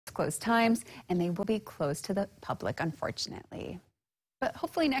closed times, and they will be closed to the public, unfortunately. But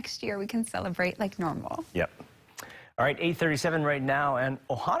hopefully next year we can celebrate like normal. Yep. All right, 8:37 right now, and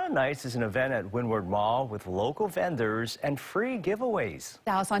Ohana Nights is an event at Windward Mall with local vendors and free giveaways.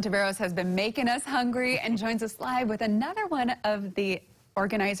 Dallis Ontiveros has been making us hungry and joins us live with another one of the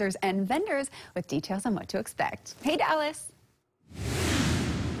organizers and vendors with details on what to expect. Hey, Dallis.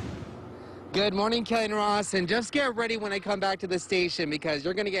 Good morning, Kelly and Ross, and just get ready when I come back to the station because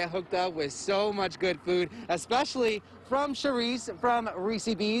you're going to get hooked up with so much good food, especially from Charisse from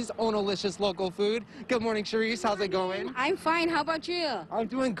Reese B's, Onalicious Local Food. Good morning, Charisse. How's it going? I'm fine. How about you? I'm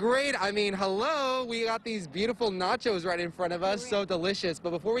doing great. I mean, hello. We got these beautiful nachos right in front of us. So delicious. But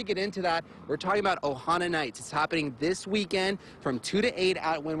before we get into that, we're talking about Ohana Nights. It's happening this weekend from 2 to 8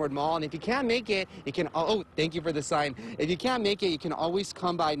 at Windward Mall. And if you can't make it, you can, oh, thank you for the sign. If you can't make it, you can always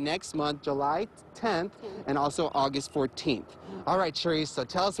come by next month, July 10th, and also August 14th. All right, Charisse, so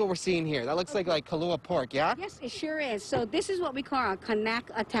tell us what we're seeing here. That looks like Kahlua pork, yeah? Yes, it sure is. So this is what we call our Kanak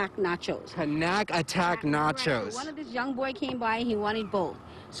Attack Nachos. Kanak Attack Nachos. Right. So one of this young boy came by, he wanted both.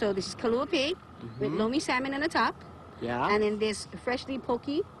 So this is Kahlua pig with lomi salmon on the top. Yeah. And then this freshly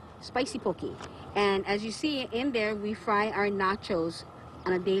pokey, spicy pokey. And as you see in there, we fry our nachos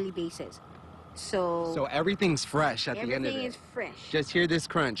on a daily basis. So everything's fresh at the end of it. Everything is fresh. Just hear this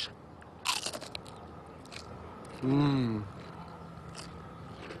crunch. Mmm.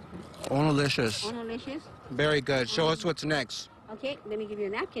 Onalicious. Onalicious. Very good. Show us what's next. Okay, let me give you a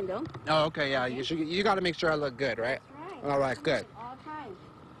napkin though. Oh, okay, yeah. Okay. You got to make sure I look good, right? That's right. All right, good. All time.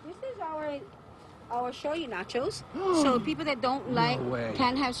 This is our shoyu nachos. So people that don't like,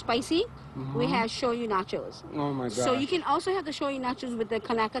 can't have spicy, we have shoyu nachos. Oh my God. So you can also have the shoyu nachos with the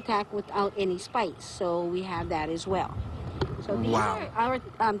Kanak Attack without any spice. So we have that as well. So these are our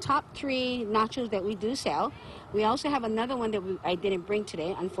top 3 nachos that we do sell. We also have another one that I didn't bring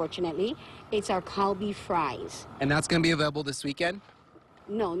today, unfortunately. It's our kalbi fries. And that's going to be available this weekend?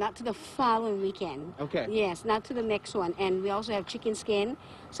 No, not to the following weekend. Okay. Yes, not to the next one. And we also have chicken skin.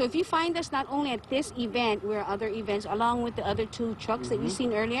 So if you find us not only at this event, we're at other events, along with the other 2 trucks that you've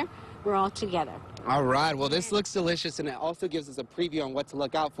seen earlier, we're all together. All right. Well, this looks delicious, and it also gives us a preview on what to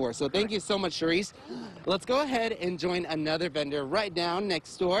look out for. So thank you so much, Charisse. Let's go ahead and join another vendor right down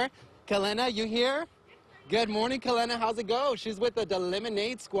next door. Kalena, you here? Good morning, Kalena. How's it go? She's with the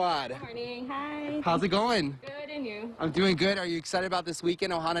Lemonade Squad. Good morning. Hi. How's it going? Good, and you? I'm doing good. Are you excited about this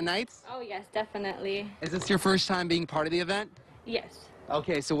weekend, Ohana Nights? Oh, yes, definitely. Is this your first time being part of the event? Yes.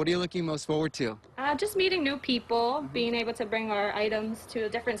 Okay, so what are you looking most forward to? Just meeting new people, being able to bring our items to a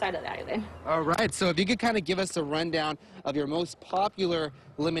different side of the island. All right, so if you could kind of give us a rundown of your most popular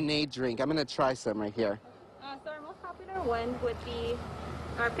lemonade drink. I'm going to try some right here. So our most popular one would be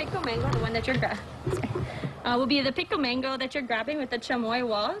our pickle mango, the one that you're will be the pickle mango that you're grabbing with the chamoy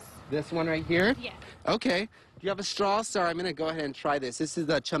walls. This one right here? Yes. Okay. Do you have a straw? Sorry, I'm going to go ahead and try this. This is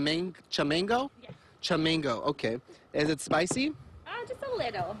the chamango? Yes. Chamango, okay. Is it spicy? Just a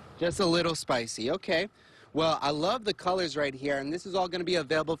little. Just a little spicy, okay. Well, I love the colors right here, and this is all going to be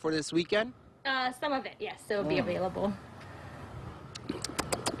available for this weekend? Some of it, yes, it'll be available.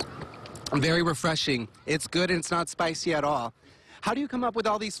 Very refreshing. It's good and it's not spicy at all. How do you come up with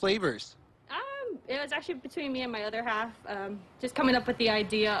all these flavors? It was actually between me and my other half, just coming up with the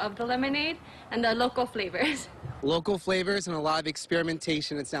idea of the lemonade and the local flavors. Local flavors and a lot of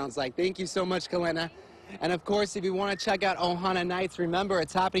experimentation, it sounds like. Thank you so much, Kalena. And of course, if you want to check out Ohana Nights, remember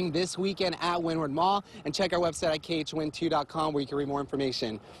it's happening this weekend at Windward Mall. And check our website at Pt.2.com where you can read more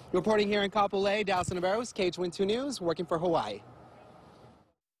information. Reporting here in Kapolei, Dallis Ontiveros, Pt.2 News, working for Hawaii.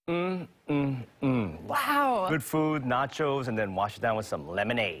 Wow. Good food, nachos, and then wash it down with some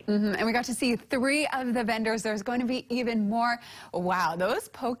lemonade. And we got to see 3 of the vendors. There's going to be even more. Wow, those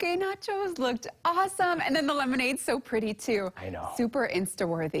poke nachos looked awesome. And then the lemonade's so pretty, too. I know. Super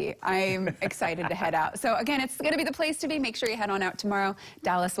Insta-worthy. I'm excited to head out. So, again, it's going to be the place to be. Make sure you head on out tomorrow.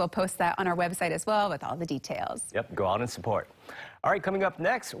 Dallis will post that on our website as well with all the details. Yep, go out and support. All right, coming up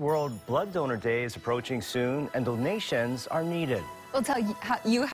next, World Blood Donor Day is approaching soon, and donations are needed. We'll tell you how